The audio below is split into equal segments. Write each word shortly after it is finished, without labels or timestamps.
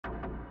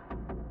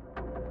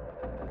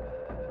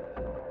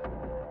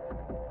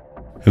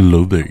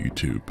Hello there,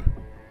 YouTube.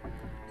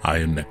 I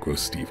am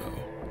Necrostevo.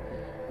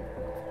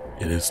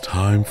 It is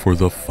time for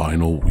the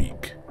final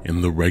week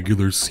in the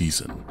regular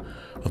season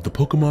of the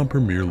Pokemon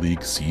Premier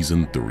League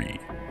Season 3.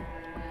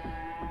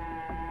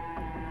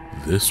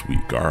 This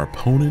week, our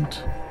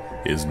opponent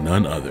is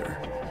none other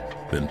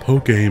than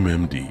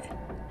PokeMMD,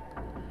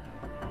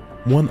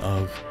 one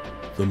of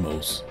the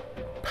most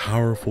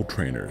powerful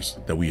trainers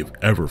that we have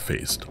ever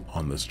faced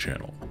on this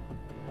channel.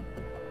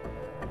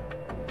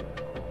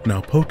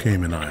 Now,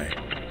 Pokemon and I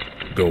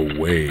go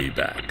way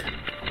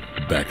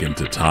back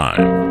into time,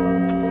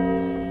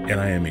 and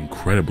I am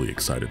incredibly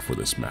excited for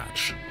this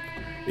match,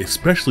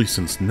 especially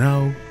since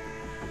now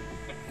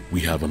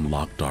we have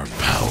unlocked our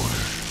power.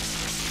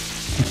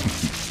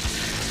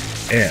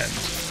 And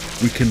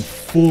we can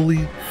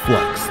fully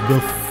flex the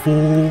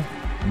full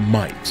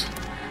might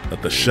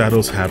that the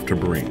shadows have to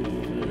bring.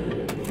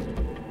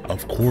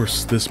 Of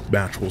course, this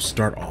match will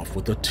start off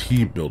with a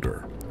team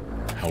builder.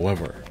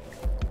 However,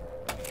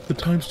 the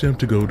timestamp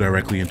to go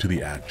directly into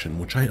the action,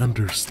 which I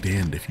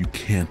understand if you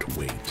can't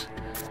wait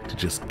to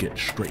just get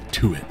straight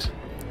to it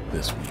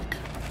this week.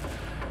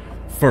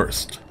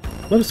 First,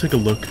 let us take a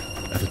look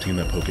at the team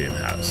that Pokemon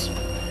has.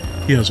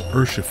 He has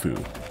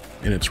Urshifu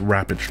in its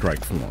Rapid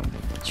Strike form,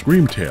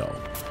 Screamtail,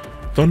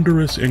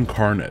 Thunderous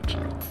Incarnate,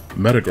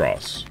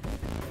 Metagross,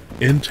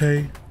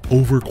 Entei,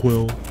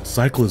 Overquill,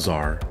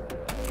 Cyclizar,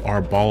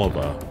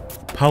 Arboliva,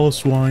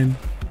 Piloswine,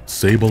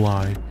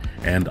 Sableye,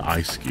 and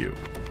Eiscue.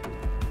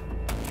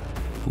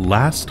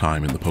 Last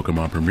time in the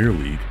Pokemon Premier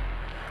League,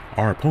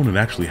 our opponent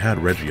actually had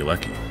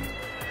Regieleki.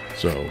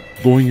 So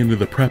going into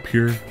the prep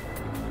here,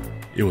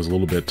 it was a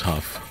little bit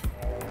tough,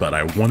 but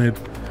I wanted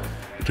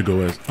to go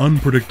as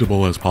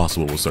unpredictable as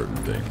possible with certain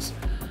things.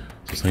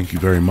 So thank you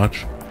very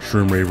much,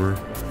 Shroomraver,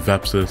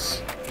 Vepsis,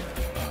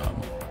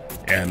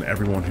 and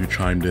everyone who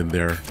chimed in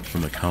there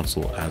from the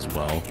council as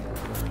well.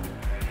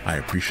 I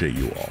appreciate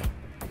you all.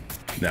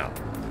 Now,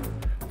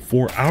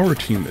 for our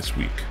team this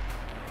week,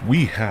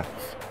 we have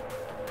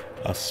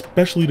a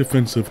specially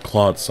defensive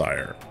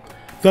Clodsire.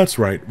 That's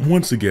right,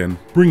 once again,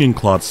 bringing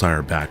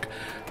Clodsire back.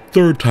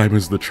 Third time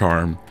is the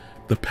charm.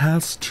 The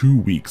past 2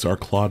 weeks, our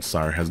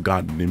Clodsire has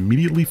gotten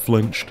immediately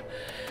flinched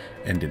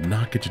and did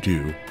not get to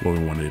do what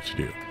we wanted it to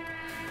do.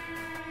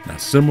 Now,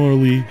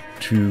 similarly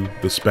to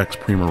the Specs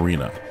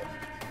Primarina,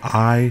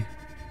 I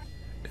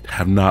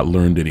have not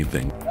learned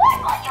anything.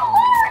 What will you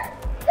learn?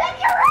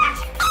 Take your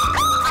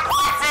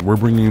action! We're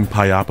bringing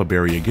Payapa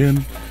Berry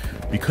again,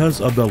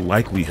 because of the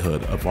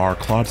likelihood of our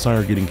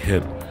Clodsire getting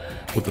hit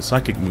with a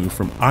Psychic move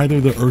from either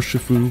the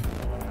Urshifu,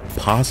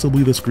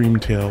 possibly the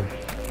Screamtail,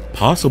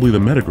 possibly the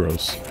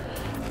Metagross,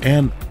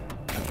 and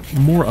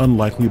more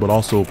unlikely but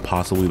also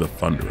possibly the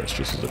Thunderous,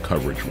 just as a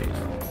coverage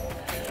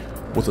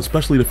move. With a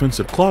specially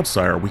defensive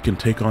Clodsire, we can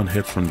take on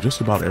hits from just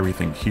about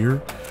everything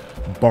here,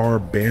 bar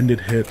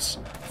banded hits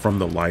from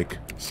the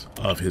likes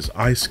of his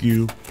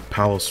Eiscue,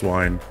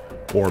 Piloswine,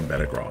 or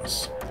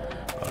Metagross.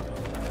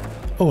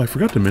 Oh, I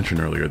forgot to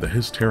mention earlier that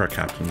his Terra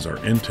captains are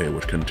Entei,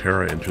 which can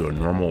Terra into a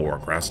normal or a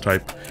grass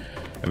type,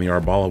 and the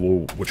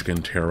Arboliva, which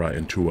can Terra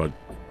into a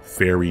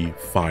fairy,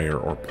 fire,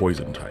 or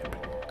poison type.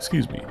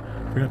 Excuse me,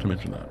 forgot to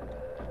mention that.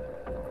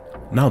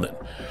 Now then,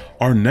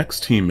 our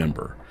next team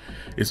member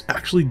is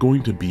actually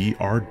going to be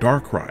our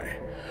Darkrai.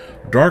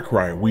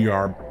 Darkrai, we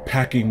are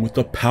packing with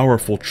the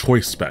powerful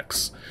choice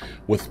specs.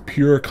 With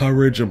pure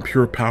coverage and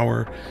pure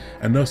power,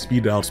 enough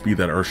speed to outspeed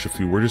that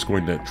Urshifu, we're just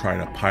going to try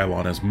to pile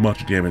on as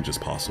much damage as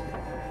possible.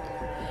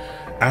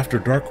 After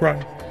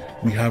Darkrai,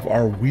 we have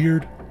our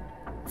weird,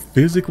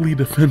 physically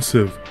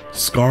defensive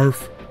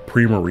Scarf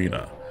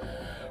Primarina.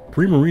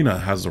 Primarina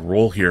has the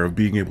role here of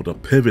being able to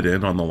pivot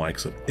in on the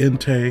likes of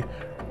Entei,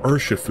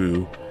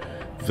 Urshifu,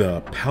 the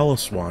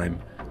Piloswine,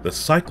 the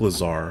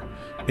Cyclizar,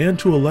 and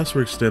to a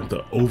lesser extent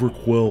the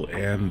Overquill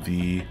and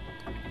the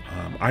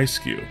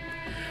Eiscue.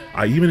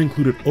 I even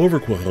included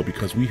Overquill Hill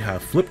because we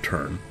have Flip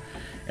Turn,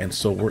 and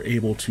so we're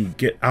able to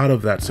get out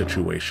of that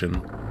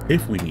situation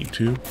if we need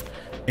to,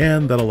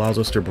 and that allows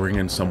us to bring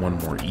in someone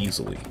more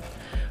easily.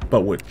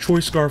 But with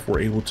Choice Scarf,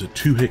 we're able to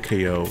 2-hit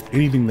KO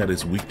anything that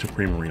is weak to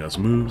Primarina's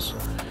moves,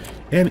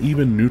 and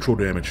even neutral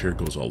damage here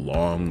goes a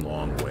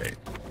long way.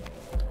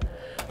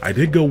 I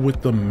did go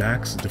with the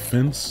max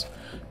defense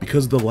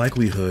because the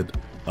likelihood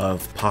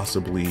of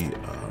possibly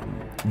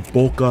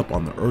bulk up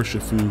on the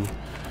Urshifu,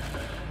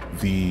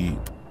 the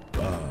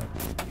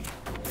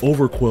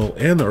Overquill,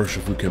 and the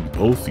Urshifu can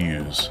both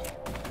use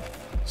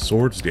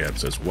Swords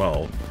Dance as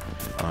well.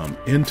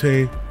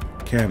 Entei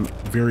can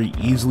very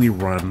easily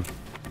run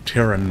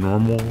Terra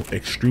Normal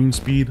Extreme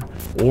Speed,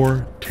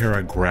 or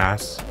Terra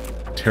Grass,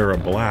 Terra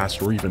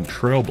Blast, or even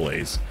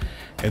Trailblaze,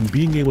 and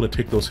being able to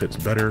take those hits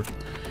better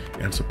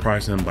and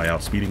surprise him by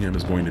outspeeding him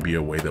is going to be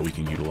a way that we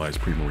can utilize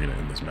Primarina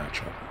in this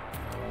matchup.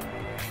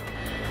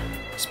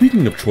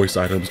 Speaking of choice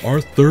items,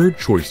 our third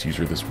choice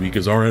user this week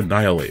is our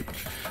Annihilate.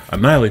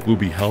 Annihilate will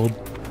be held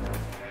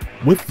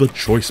with the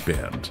Choice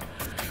Band.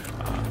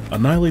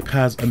 Annihilate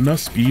has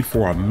enough speed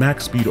for a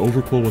max speed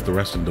Overquill with the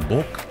rest into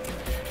bulk,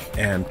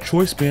 and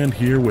Choice Band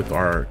here with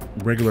our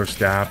regular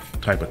stab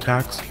type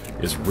attacks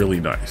is really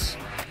nice.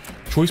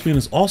 Choice Band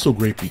is also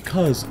great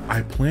because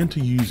I plan to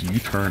use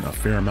U-Turn a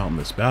fair amount in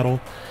this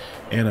battle,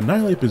 and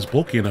Annihilate is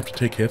bulky enough to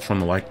take hits from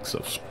the likes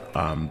of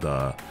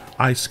the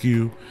Ice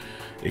Skew.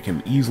 It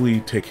can easily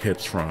take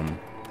hits from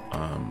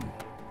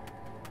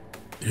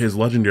his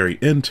legendary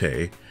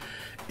Entei,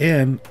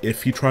 and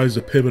if he tries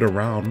to pivot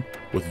around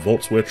with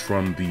Volt Switch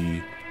from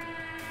the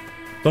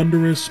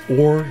Thunderous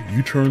or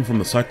U-Turn from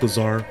the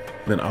Cyclozar,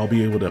 then I'll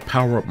be able to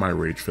power up my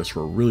Rage Fist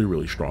for a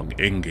really strong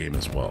in-game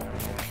as well.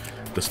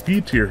 The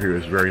speed tier here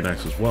is very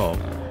nice as well,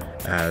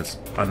 as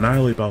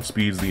Annihilate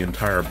outspeeds the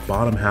entire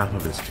bottom half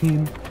of his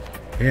team,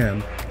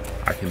 and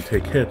I can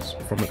take hits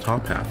from the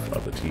top half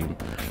of the team,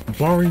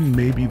 barring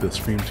maybe the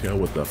Screamtail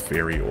with a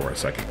Fairy or a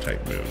Psychic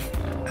type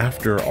move.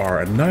 After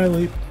our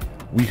Annihilate,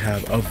 we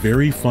have a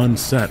very fun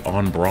set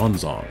on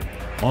Bronzong.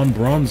 On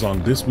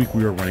Bronzong this week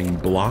we are running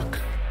Block,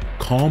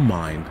 Calm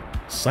Mind,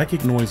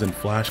 Psychic Noise, and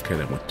Flash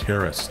Cannon with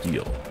Terra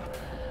Steel.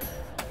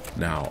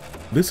 Now,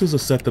 this is a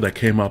set that I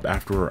came up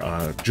after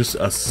just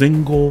a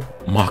single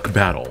mock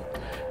battle,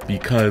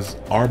 because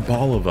our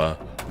Balava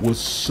was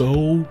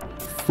so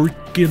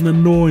freaking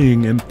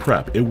annoying in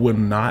prep. It would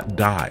not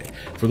die.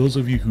 For those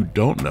of you who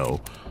don't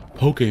know,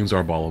 Pokegame's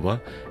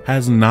Balava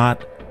has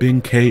not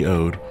been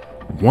KO'd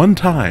one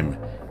time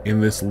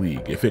in this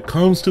league. If it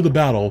comes to the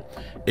battle,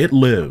 it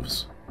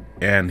lives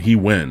and he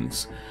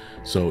wins.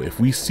 So if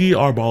we see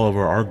our Balava,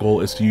 our goal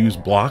is to use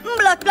Block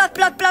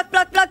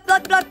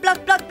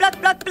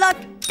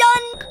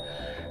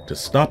to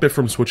stop it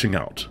from switching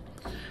out.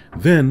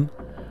 Then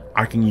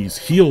I can use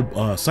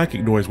Heal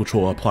Psychic Noise, which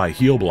will apply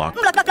Heal Block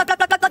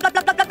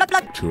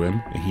to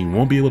him, and he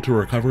won't be able to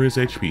recover his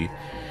HP.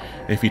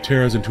 If he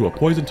tears into a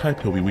Poison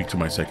type, he'll be weak to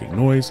my Psychic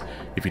Noise.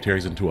 If he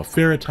tears into a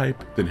Fairy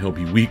type, then he'll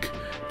be weak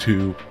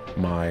to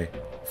my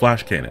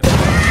Flash Cannon.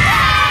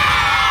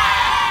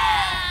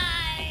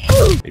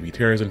 If he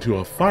tears into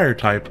a Fire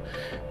type,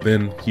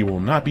 then he will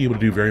not be able to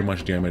do very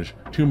much damage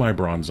to my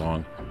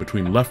Bronzong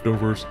between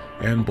Leftovers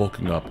and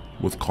bulking up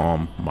with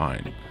Calm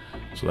Mind.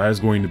 So that is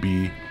going to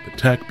be the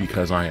tech,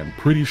 because I am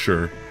pretty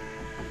sure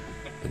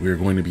that we are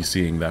going to be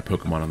seeing that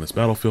Pokemon on this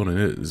battlefield, and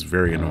it is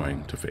very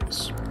annoying to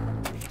face.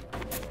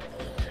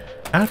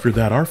 After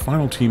that, our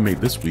final teammate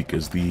this week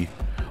is the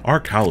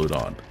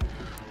Archaludon.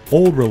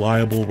 Old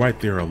reliable, right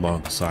there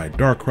alongside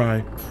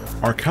Darkrai.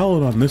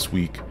 Archaludon this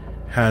week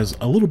has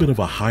a little bit of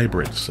a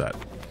hybrid set.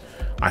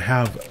 I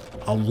have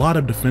a lot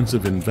of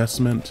defensive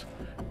investment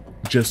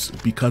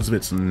just because of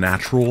its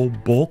natural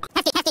bulk,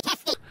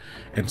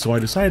 and so I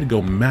decided to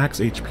go max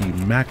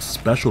HP, max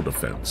special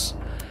defense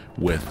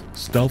with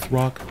Stealth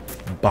Rock,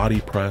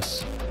 Body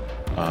Press,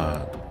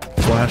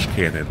 Flash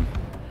Cannon,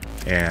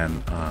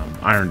 and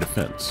Iron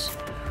Defense.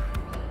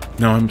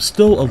 Now I'm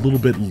still a little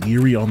bit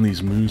leery on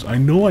these moves. I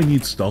know I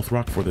need Stealth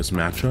Rock for this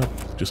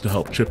matchup just to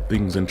help chip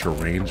things into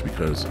range,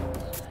 because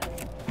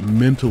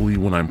mentally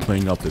when I'm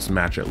playing out this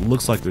match it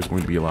looks like there's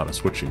going to be a lot of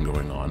switching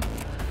going on.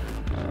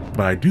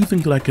 But I do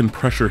think that I can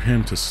pressure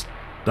him to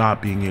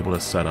stop being able to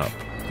set up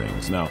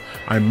things. Now,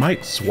 I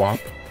might swap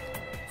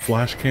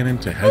Flash Cannon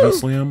to Heavy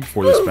Slam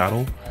for this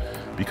battle,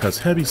 because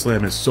Heavy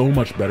Slam is so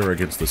much better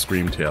against the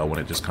Screamtail when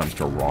it just comes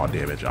to raw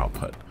damage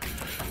output.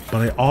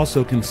 But I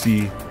also can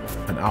see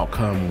an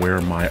outcome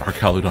where my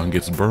Archaludon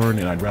gets burned,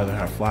 and I'd rather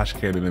have Flash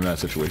Cannon in that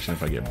situation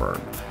if I get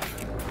burned.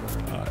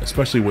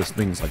 Especially with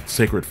things like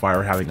Sacred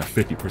Fire having a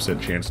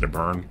 50% chance to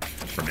burn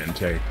from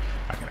Entei,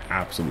 I can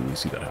absolutely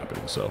see that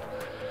happening. So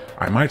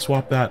I might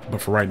swap that, but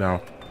for right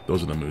now,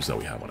 those are the moves that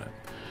we have on it.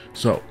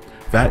 So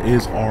that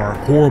is our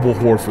horrible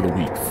horde for the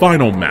week.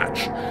 Final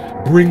match.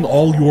 Bring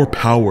all your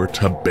power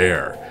to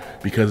bear,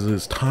 because it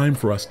is time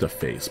for us to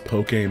face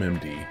Pokegame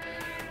MD,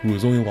 who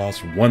has only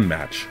lost one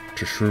match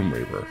to Shroom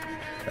Raver,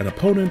 an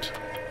opponent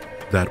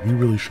that we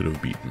really should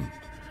have beaten.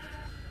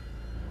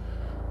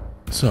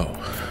 So,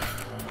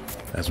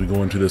 as we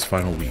go into this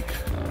final week,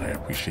 I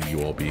appreciate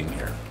you all being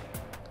here.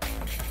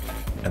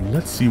 And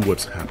let's see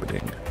what's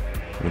happening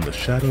when the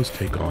shadows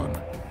take on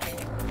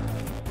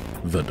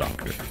the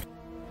Doctor.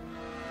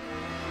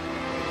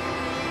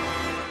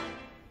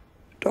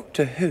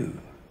 Doctor Who?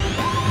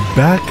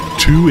 Back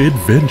to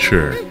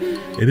adventure.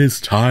 It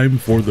is time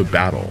for the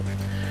battle.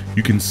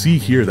 You can see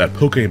here that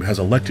Pokegame has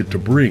elected to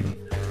bring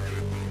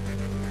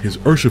his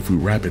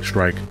Urshifu Rapid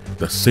Strike,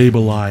 the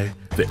Sableye,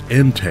 the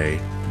Entei,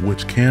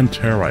 which can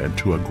Terra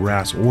into a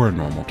Grass or a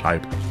Normal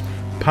type,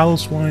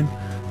 Piloswine,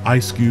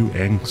 Ice-Skew,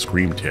 and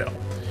Screamtail.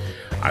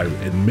 I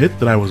admit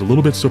that I was a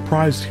little bit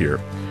surprised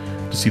here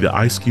to see the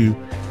Ice-Skew,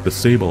 the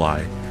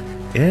Sableye,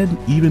 and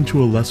even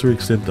to a lesser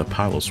extent the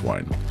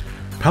Piloswine.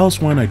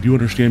 Piloswine I do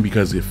understand,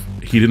 because if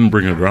he didn't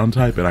bring a ground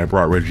type and I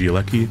brought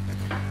Regieleki,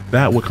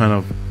 that would kind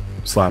of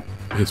slap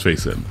his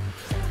face in.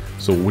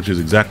 So, which is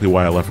exactly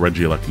why I left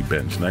Regieleki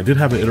bench. And I did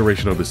have an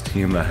iteration of this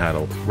team that had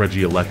a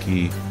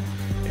Regieleki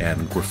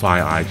and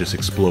Grafai just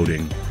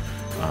exploding,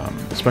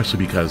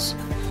 especially because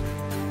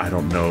I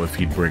don't know if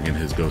he'd bring in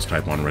his ghost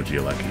type on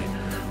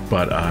Regieleki.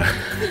 But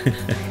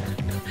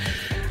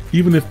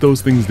even if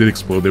those things did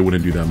explode, they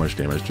wouldn't do that much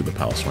damage to the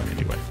Piloswine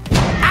anyway.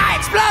 I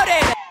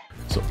exploded!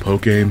 So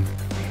Pokegame,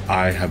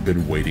 I have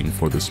been waiting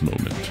for this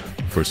moment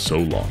for so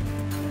long.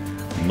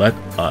 Let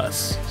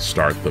us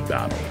start the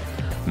battle.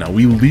 Now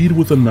we lead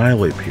with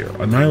Annihilate here.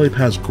 Annihilate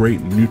has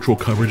great neutral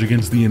coverage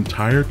against the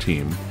entire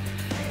team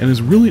and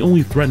is really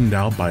only threatened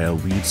out by a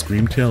lead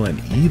Screamtail, and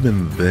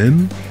even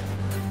then,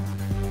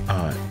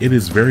 it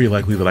is very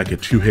likely that I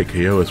could 2-hit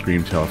KO a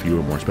Screamtail if he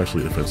were more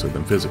specially defensive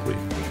than physically.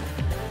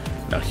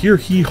 Now here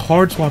he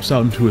hard swaps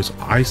out into his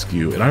Ice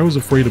Cube, and I was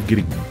afraid of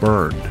getting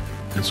burned,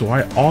 and so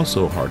I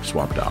also hard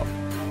swapped out.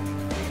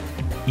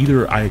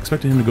 Either I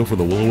expected him to go for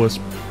the Will-O-Wisp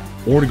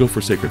or to go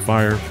for Sacred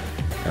Fire,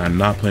 and I'm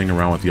not playing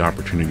around with the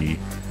opportunity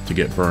to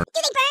get burned.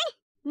 Do they burn?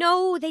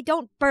 No, they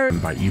don't burn.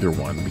 By either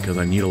one, because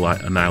I need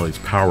Annihilate's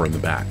power in the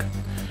back.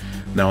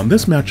 Now in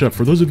this matchup,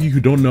 for those of you who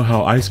don't know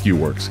how Ice Cube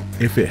works,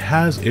 if it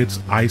has its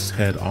Ice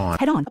Head on,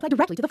 apply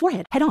directly to the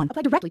forehead. Head on,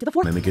 apply directly to the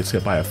forehead. and it gets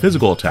hit by a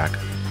physical attack,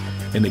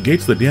 it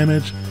negates the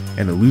damage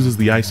and it loses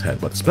the Ice Head,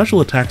 but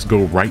special attacks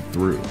go right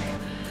through.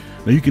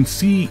 Now you can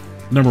see,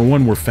 number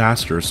one, we're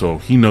faster, so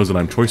he knows that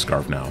I'm Choice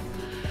Scarf now.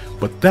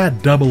 But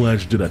that double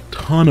edge did a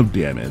ton of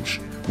damage,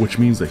 which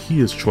means that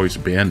he is Choice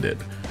Banded.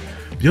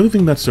 The other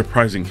thing that's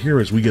surprising here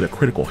is we get a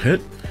critical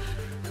hit,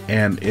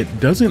 and it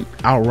doesn't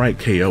outright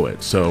KO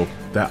it, so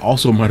that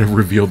also might have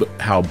revealed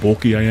how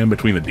bulky I am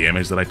between the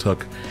damage that I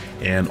took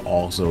and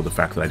also the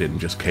fact that I didn't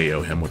just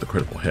KO him with a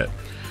critical hit.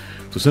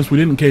 So since we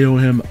didn't KO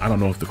him, I don't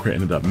know if the crit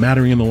ended up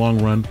mattering in the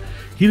long run.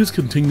 He just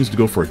continues to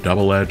go for a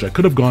double edge. I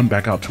could have gone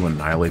back out to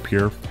Annihilate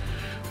here,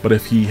 but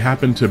if he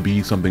happened to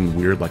be something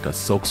weird like a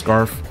Silk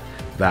Scarf,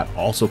 that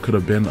also could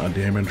have been a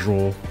damage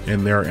roll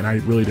in there, and I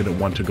really didn't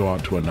want to go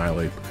out to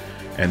Annihilate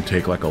and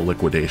take like a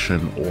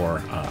Liquidation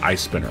or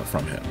Ice Spinner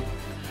from him.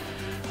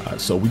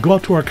 So we go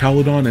out to our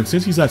Caludon, and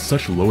since he's at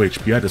such low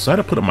HP, I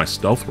decided to put up my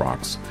Stealth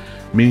Rocks,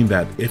 meaning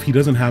that if he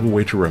doesn't have a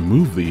way to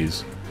remove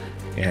these,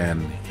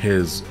 and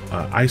his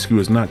Ice Cube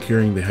is not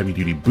carrying the heavy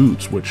duty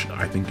boots, which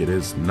I think it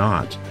is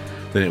not,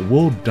 then it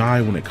will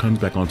die when it comes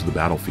back onto the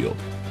battlefield.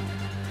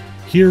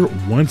 Here,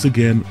 once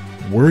again,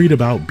 worried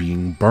about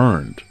being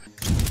burned.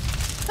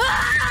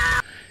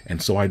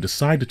 And so I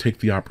decide to take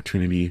the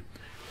opportunity.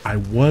 I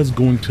was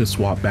going to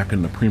swap back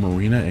into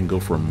Primarina and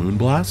go for a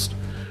Moonblast,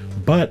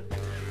 but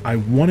I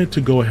wanted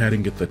to go ahead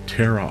and get the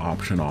Terra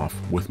option off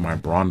with my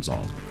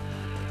Bronzong.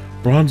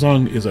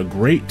 Bronzong is a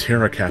great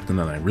Terra captain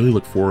and I really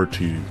look forward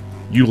to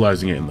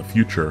utilizing it in the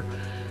future,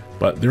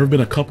 but there have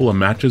been a couple of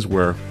matches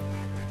where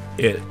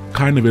it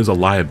kind of is a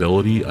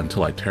liability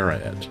until I Terra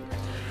it.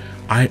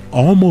 I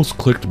almost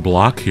clicked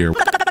block here,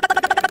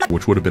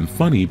 which would have been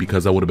funny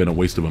because that would have been a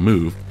waste of a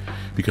move,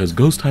 because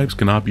ghost types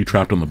cannot be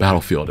trapped on the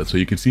battlefield, and so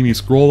you can see me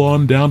scroll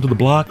on down to the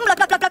block,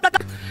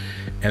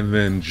 and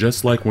then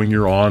just like when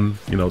you're on,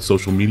 you know,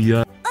 social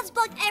media, Let's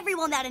block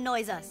everyone that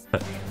annoys us.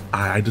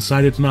 I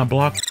decided to not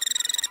block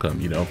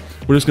him, you know.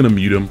 We're just gonna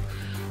mute him,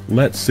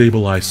 let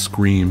Sableye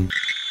scream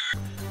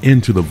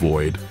into the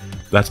void.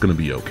 That's gonna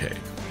be okay.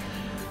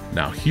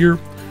 Now here,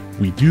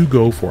 we do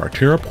go for our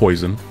Terra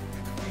Poison,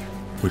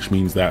 which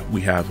means that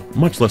we have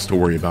much less to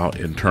worry about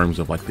in terms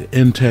of like the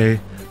Entei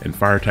and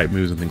fire type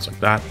moves and things like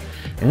that.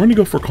 And we're gonna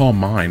go for Calm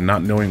Mind,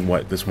 not knowing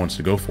what this wants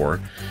to go for.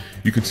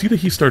 You can see that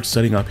he starts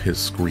setting up his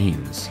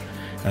screens.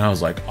 And I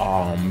was like,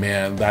 oh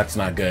man, that's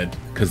not good,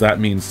 because that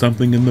means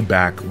something in the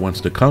back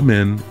wants to come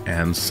in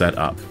and set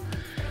up.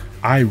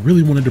 I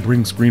really wanted to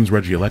bring Screams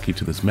Regieleki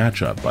to this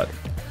matchup, but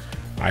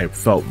I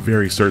felt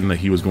very certain that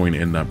he was going to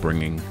end up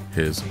bringing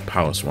his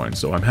Piloswine,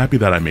 so I'm happy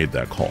that I made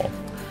that call.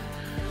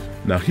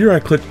 Now here I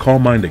clicked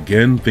Calm Mind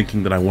again,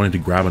 thinking that I wanted to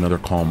grab another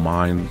Calm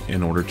Mind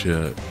in order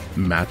to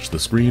match the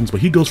screens,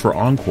 but he goes for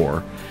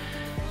Encore,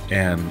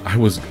 and I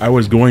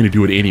was going to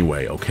do it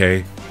anyway,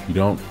 okay? You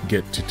don't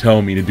get to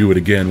tell me to do it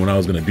again when I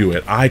was going to do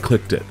it. I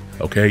clicked it,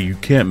 okay? You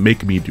can't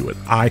make me do it.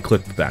 I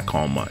clicked that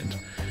Calm Mind.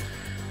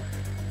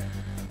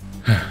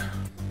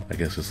 I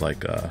guess it's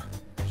like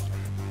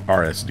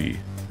RSD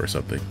or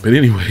something. But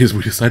anyways,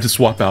 we decide to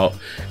swap out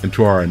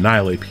into our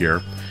Annihilate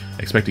here,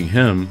 expecting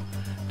him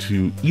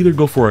to either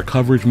go for a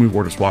coverage move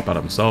or to swap out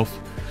himself.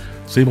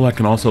 Sableye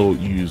can also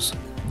use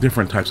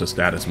different types of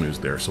status moves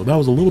there, so that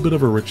was a little bit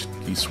of a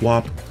risky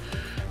swap.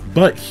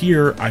 But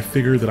here, I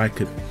figured that I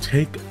could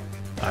take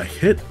a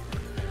hit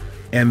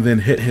and then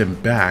hit him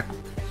back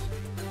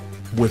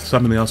with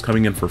something else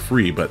coming in for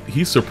free, but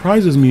he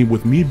surprises me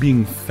with me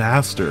being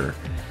faster.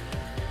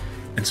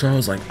 And so I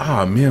was like,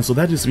 ah man, so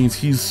that just means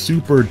he's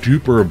super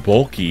duper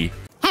bulky.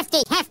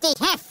 Hefty, hefty,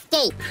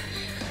 hefty.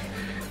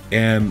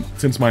 And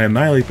since my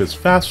Annihilate is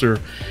faster,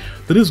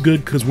 that is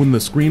good, because when the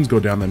screens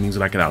go down, that means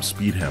that I can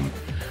outspeed him.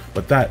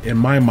 But that, in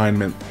my mind,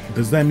 meant,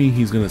 does that mean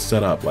he's going to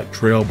set up like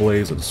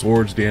Trailblaze and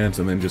Swords Dance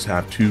and then just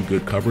have two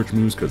good coverage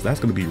moves? Because that's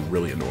going to be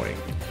really annoying.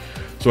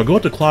 So I go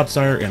out to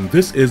Clodsire, and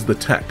this is the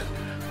tech.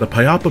 The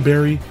Payapa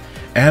Berry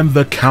and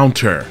the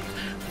counter.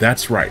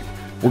 That's right.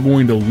 We're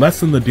going to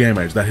lessen the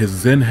damage that his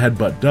Zen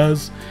Headbutt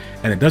does,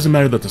 and it doesn't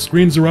matter that the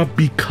screens are up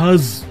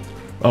because...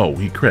 Oh,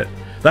 he crit.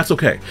 That's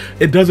okay.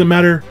 It doesn't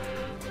matter.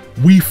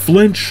 We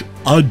flinch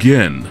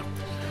again.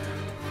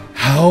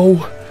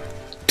 How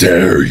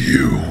dare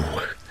you?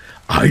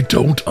 I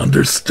don't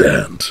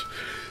understand.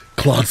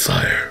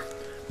 Clodsire,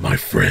 my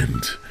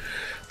friend,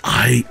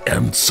 I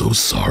am so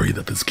sorry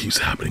that this keeps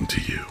happening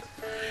to you.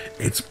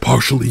 It's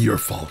partially your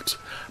fault,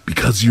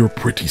 because you're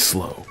pretty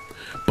slow.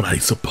 But I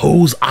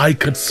suppose I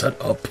could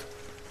set up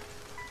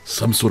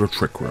some sort of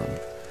trick room.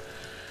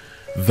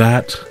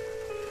 That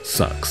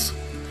sucks.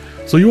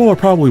 So you all are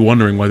probably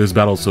wondering why this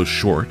battle is so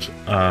short.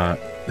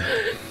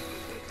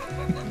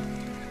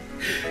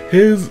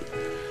 His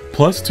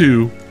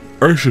 +2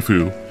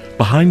 Urshifu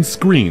behind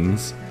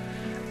screens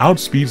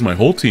outspeeds my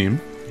whole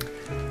team,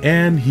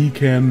 and he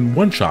can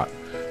one-shot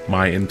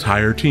my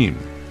entire team.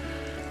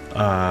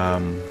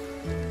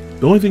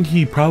 The only thing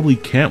he probably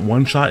can't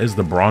one-shot is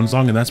the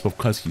Bronzong, and that's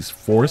because he's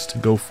forced to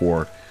go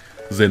for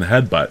Zen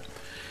Headbutt.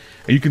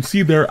 And you can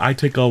see there, I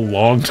take a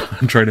long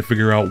time trying to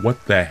figure out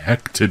what the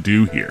heck to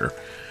do here.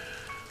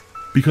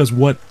 Because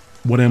what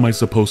am I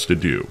supposed to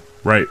do,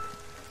 right?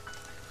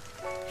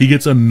 He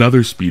gets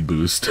another speed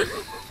boost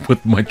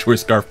with my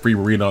Choice Scarf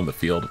Primarina on the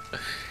field.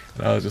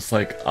 And I was just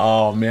like,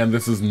 oh man,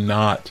 this is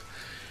not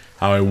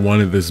how I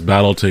wanted this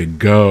battle to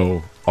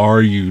go.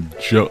 Are you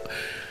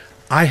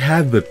I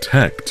had the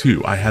tech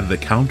too. I had the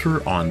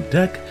counter on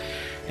deck,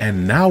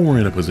 and now we're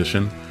in a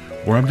position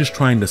where I'm just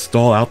trying to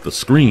stall out the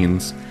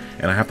screens,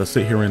 and I have to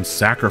sit here and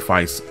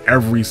sacrifice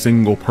every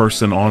single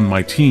person on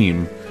my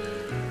team.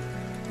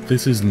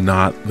 This is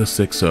not the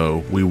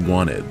 6-0 we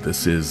wanted.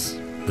 This is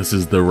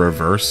the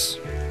reverse,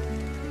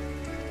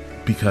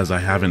 because I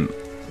haven't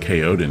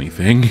KO'd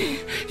anything.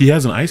 He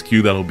has an Ice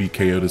Cube that'll be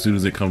KO'd as soon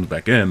as it comes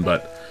back in,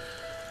 but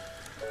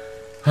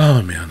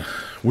oh man,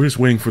 we're just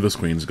waiting for the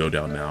screens to go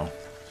down now.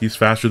 He's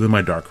faster than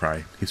my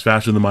Darkrai. He's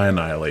faster than my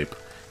Annihilate.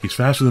 He's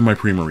faster than my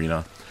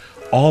Primarina.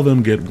 All of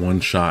them get one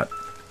shot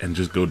and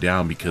just go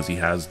down because he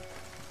has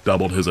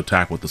doubled his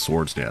attack with the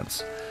Swords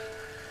Dance.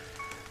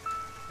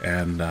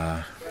 And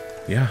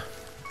yeah,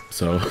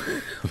 so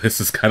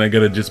this is kind of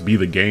going to just be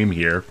the game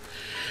here.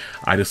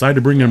 I decided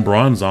to bring in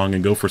Bronzong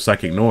and go for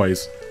Psychic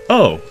Noise.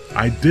 Oh,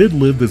 I did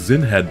live the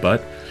Zen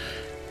Headbutt.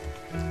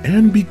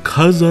 And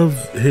because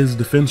of his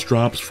defense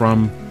drops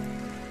from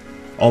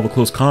all the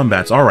close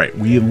combats, alright,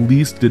 we at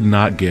least did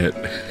not get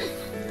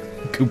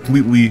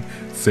completely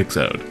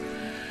 6-0'd.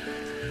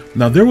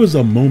 Now, there was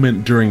a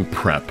moment during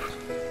prep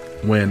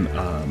when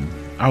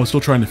I was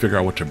still trying to figure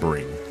out what to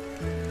bring.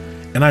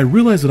 And I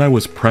realized that I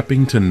was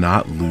prepping to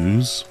not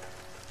lose.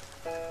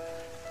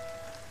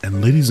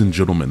 And ladies and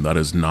gentlemen, that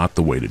is not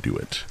the way to do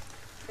it.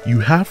 You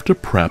have to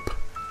prep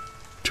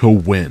to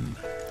win.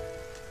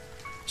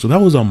 So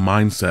that was a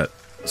mindset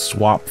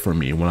swap for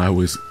me when I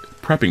was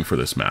prepping for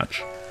this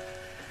match.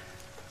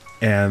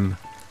 And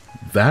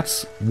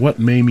that's what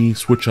made me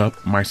switch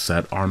up my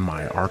set on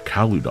my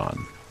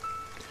Arcaludon.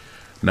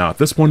 Now, at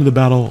this point of the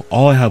battle,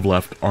 all I have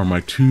left are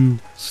my 2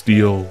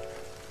 Steel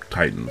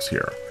Titans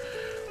here.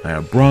 I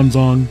have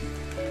Bronzong,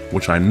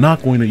 which I'm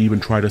not going to even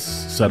try to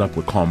set up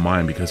with Calm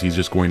Mind because he's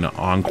just going to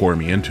encore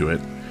me into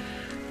it.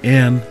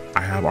 And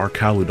I have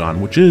Arcaludon,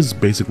 which is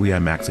basically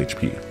at max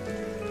HP.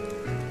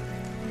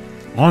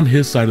 On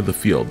his side of the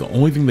field, the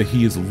only thing that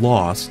he has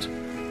lost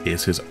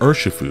is his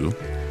Urshifu,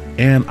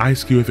 and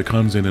Ice Cube, if it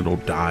comes in, it'll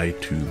die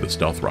to the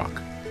Stealth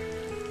Rock.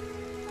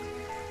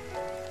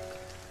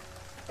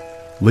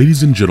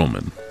 Ladies and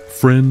gentlemen,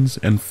 friends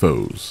and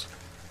foes,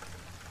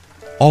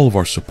 all of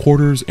our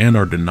supporters and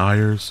our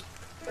deniers,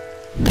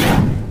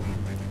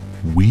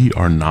 we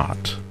are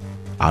not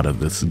out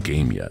of this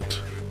game yet.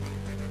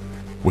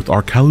 With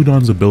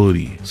Arcaludon's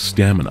ability,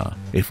 Stamina,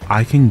 if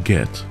I can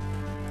get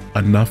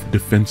enough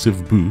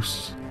defensive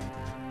boosts,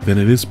 then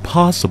it is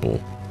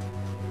possible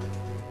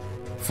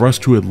for us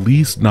to at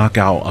least knock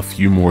out a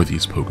few more of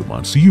these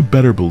Pokemon. So you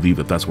better believe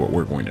that that's what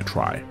we're going to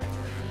try.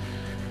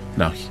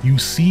 Now, you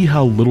see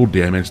how little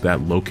damage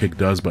that low kick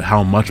does, but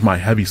how much my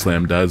Heavy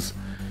Slam does.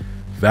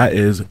 That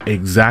is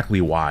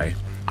exactly why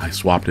I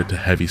swapped it to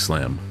Heavy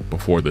Slam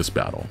before this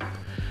battle.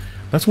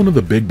 That's one of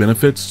the big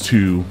benefits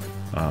to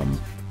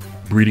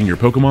breeding your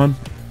Pokemon.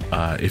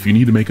 If you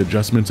need to make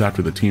adjustments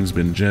after the team's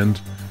been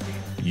genned,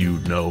 you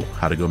know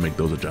how to go make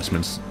those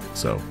adjustments.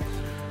 So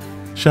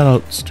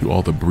shoutouts to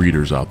all the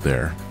breeders out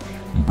there.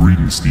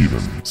 Breeding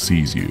Steven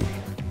sees you,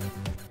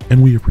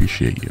 and we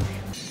appreciate you.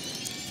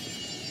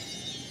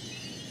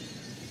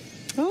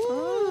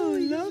 Oh,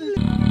 lovely.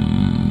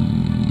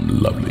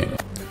 Lovely.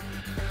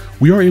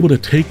 We are able to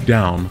take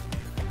down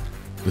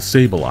the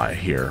Sableye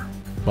here,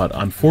 but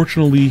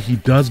unfortunately he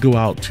does go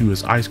out to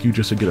his Ice Cube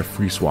just to get a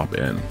free swap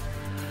in.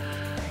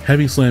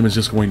 Heavy Slam is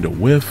just going to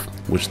whiff,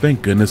 which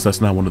thank goodness that's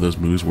not one of those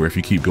moves where if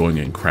you keep going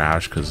and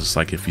crash, because it's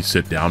like if you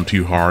sit down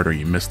too hard or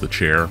you miss the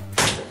chair,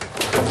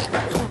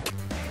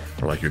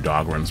 or like your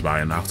dog runs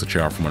by and knocks the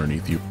chair out from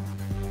underneath you.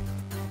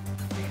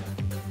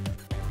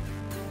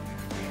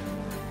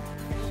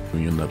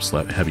 You end up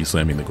heavy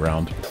slamming the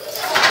ground.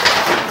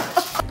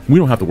 We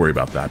don't have to worry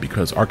about that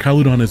because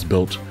Arcaludon is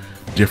built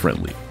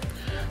differently.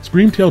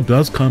 Screamtail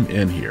does come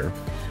in here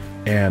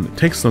and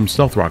takes some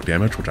Stealth Rock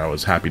damage, which I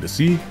was happy to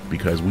see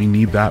because we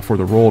need that for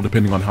the role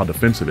depending on how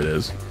defensive it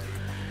is.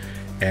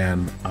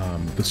 And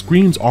the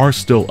screens are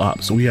still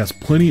up, so he has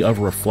plenty of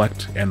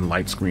reflect and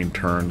light screen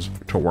turns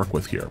to work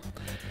with here.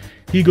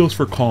 He goes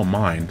for Calm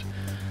Mind,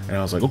 and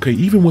I was like, okay,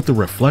 even with the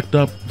reflect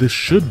up, this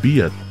should be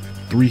a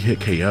 3-hit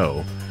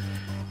KO,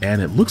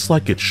 and it looks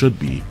like it should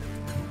be,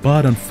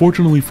 but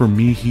unfortunately for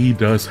me, he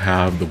does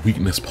have the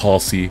weakness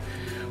policy,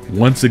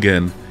 once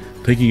again,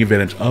 taking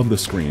advantage of the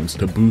screens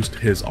to boost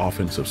his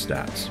offensive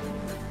stats.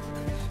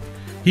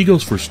 He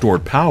goes for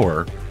Stored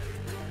Power,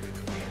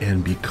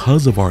 and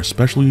because of our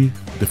specially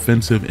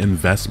defensive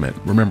investment,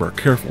 remember,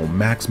 careful,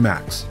 max,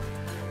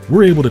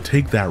 we're able to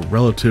take that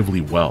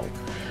relatively well.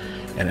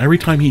 And every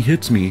time he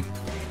hits me,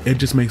 it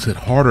just makes it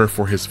harder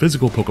for his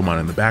physical Pokemon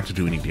in the back to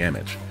do any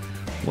damage.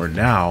 We're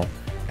now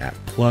at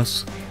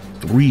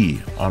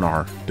 +3 on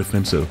our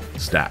defensive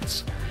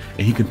stats.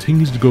 And he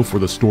continues to go for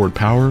the Stored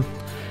Power,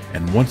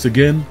 and once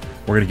again,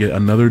 we're going to get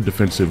another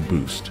defensive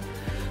boost.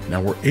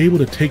 Now we're able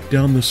to take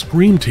down the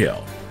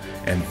Screamtail,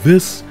 and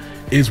this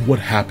is what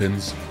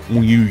happens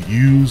when you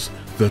use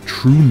the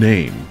true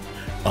name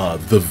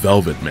of the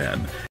Velvet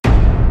Man.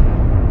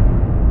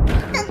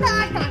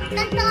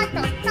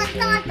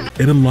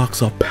 It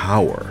unlocks a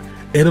power.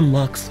 It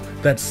unlocks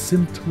that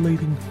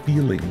scintillating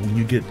feeling when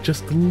you get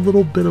just a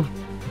little bit of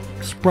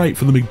Sprite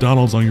from the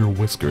McDonald's on your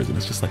whiskers, and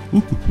it's just like,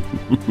 ooh.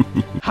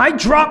 I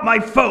dropped my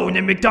phone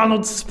in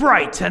McDonald's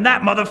Sprite, and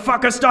that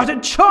motherfucker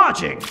started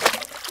charging!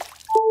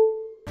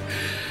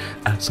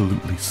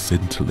 Absolutely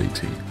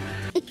scintillating.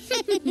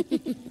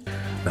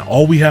 Now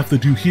all we have to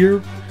do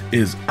here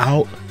is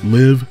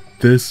outlive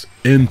this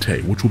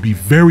Entei, which will be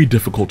very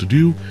difficult to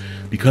do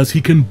because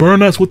he can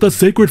burn us with a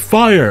Sacred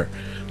Fire.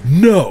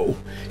 No,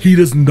 he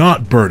does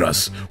not burn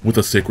us with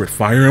a Sacred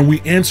Fire, and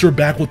we answer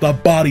back with a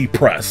Body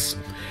Press.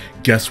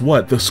 Guess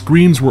what? The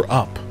screens were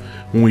up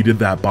when we did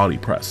that Body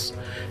Press,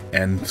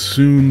 and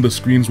soon the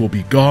screens will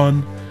be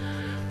gone.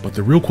 But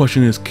the real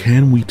question is,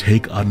 can we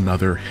take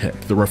another hit?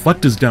 The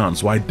Reflect is down,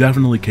 so I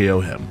definitely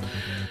KO him.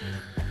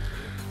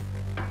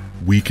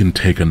 We can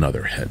take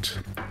another hit.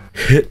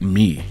 Hit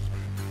me.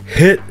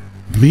 Hit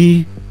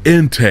me,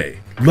 Entei.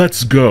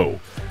 Let's go.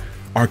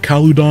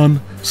 Arcaludon,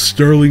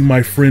 Sterling,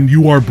 my friend,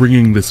 you are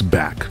bringing this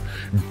back.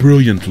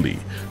 Brilliantly,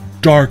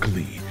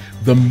 darkly,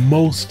 the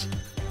most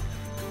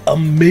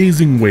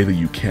amazing way that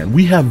you can.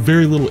 We have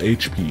very little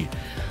HP,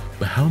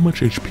 but how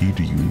much HP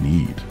do you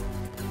need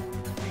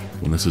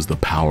when this is the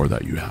power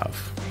that you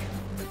have?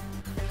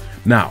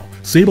 Now,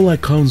 Sableye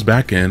comes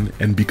back in,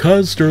 and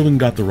because Sterling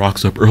got the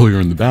rocks up earlier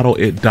in the battle,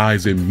 it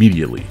dies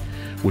immediately,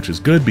 which is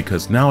good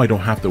because now I don't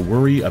have to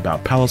worry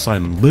about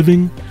Palisade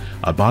living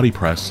a Body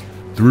Press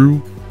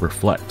through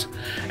Reflect.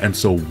 And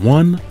so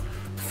one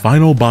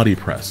final Body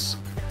Press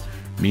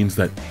means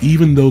that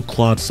even though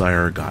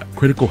Clodsire got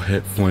critical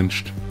hit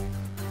flinched,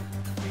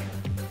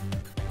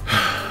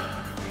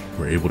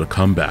 we're able to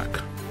come back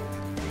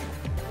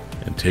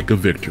and take a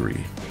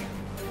victory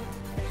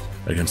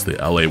against the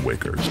LA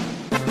Wakers.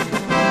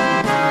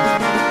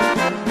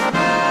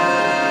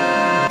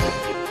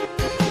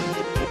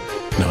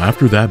 Now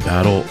after that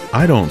battle,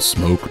 I don't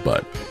smoke,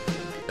 but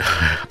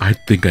I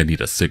think I need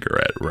a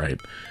cigarette, right?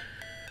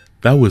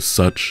 That was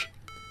such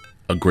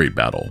a great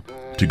battle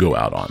to go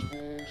out on.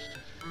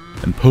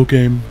 And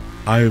Pokegame,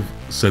 I've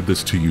said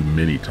this to you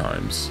many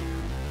times,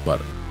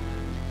 but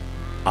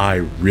I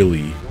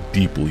really,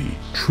 deeply,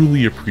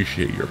 truly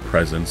appreciate your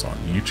presence on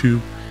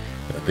YouTube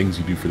and the things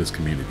you do for this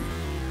community.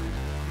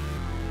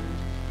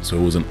 So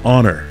it was an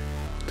honor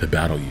to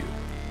battle you.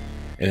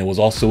 And it was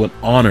also an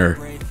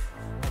honor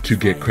to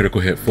get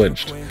critical hit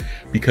flinched,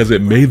 because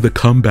it made the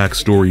comeback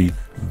story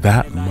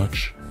that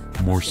much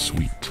more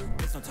sweet.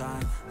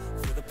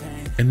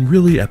 And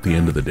really, at the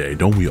end of the day,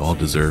 don't we all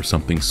deserve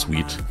something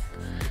sweet?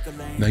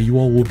 Now you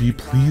all will be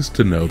pleased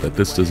to know that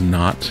this does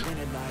not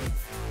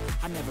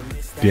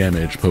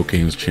damage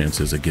Pokegame's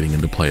chances of getting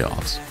into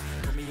playoffs.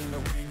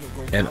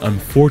 And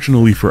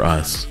unfortunately for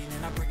us,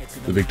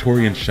 the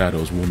Victorian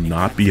Shadows will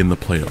not be in the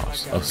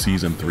playoffs of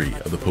Season 3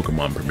 of the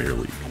Pokemon Premier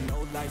League.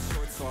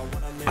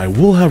 I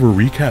will have a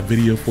recap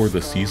video for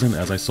the season,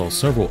 as I saw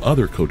several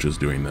other coaches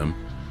doing them.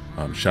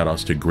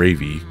 Shoutouts to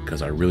Gravy,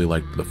 because I really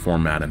liked the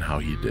format and how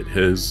he did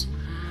his.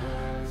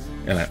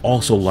 And I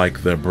also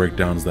like the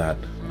breakdowns that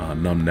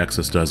Numb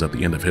Nexus does at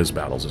the end of his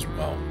battles as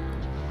well.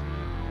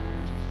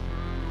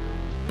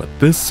 But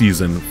this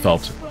season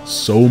felt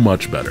so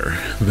much better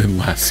than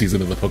last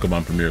season of the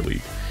Pokemon Premier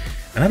League.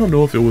 And I don't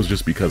know if it was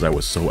just because I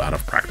was so out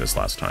of practice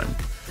last time,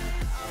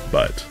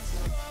 but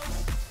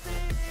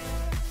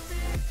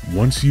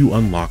once you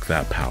unlock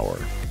that power,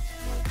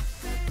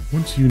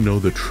 once you know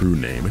the true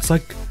name, it's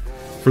like,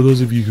 for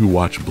those of you who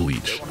watch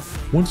Bleach,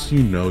 once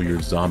you know your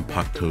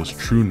Zanpakuto's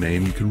true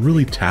name, you can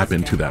really tap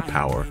into that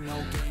power.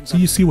 So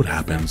you see what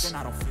happens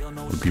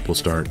when people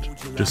start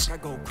just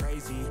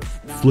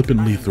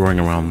flippantly throwing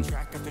around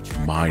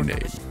my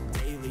name,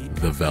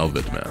 the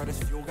Velvet Man.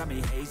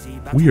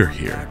 We are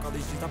here.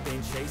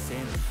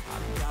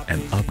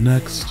 And up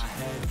next,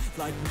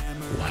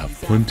 we'll have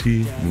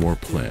plenty more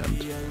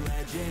planned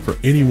for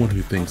anyone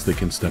who thinks they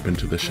can step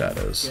into the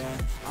shadows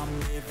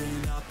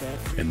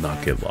and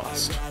not get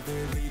lost.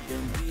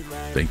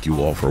 Thank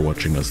you all for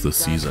watching us this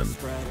season.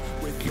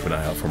 Keep an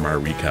eye out for my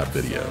recap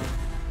video.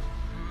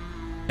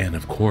 And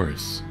of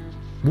course,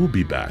 we'll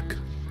be back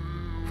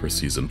for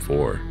Season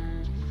 4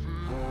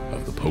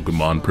 of the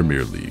Pokemon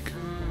Premier League.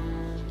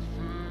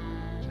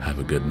 Have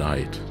a good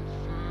night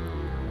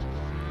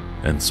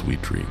and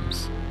sweet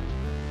dreams.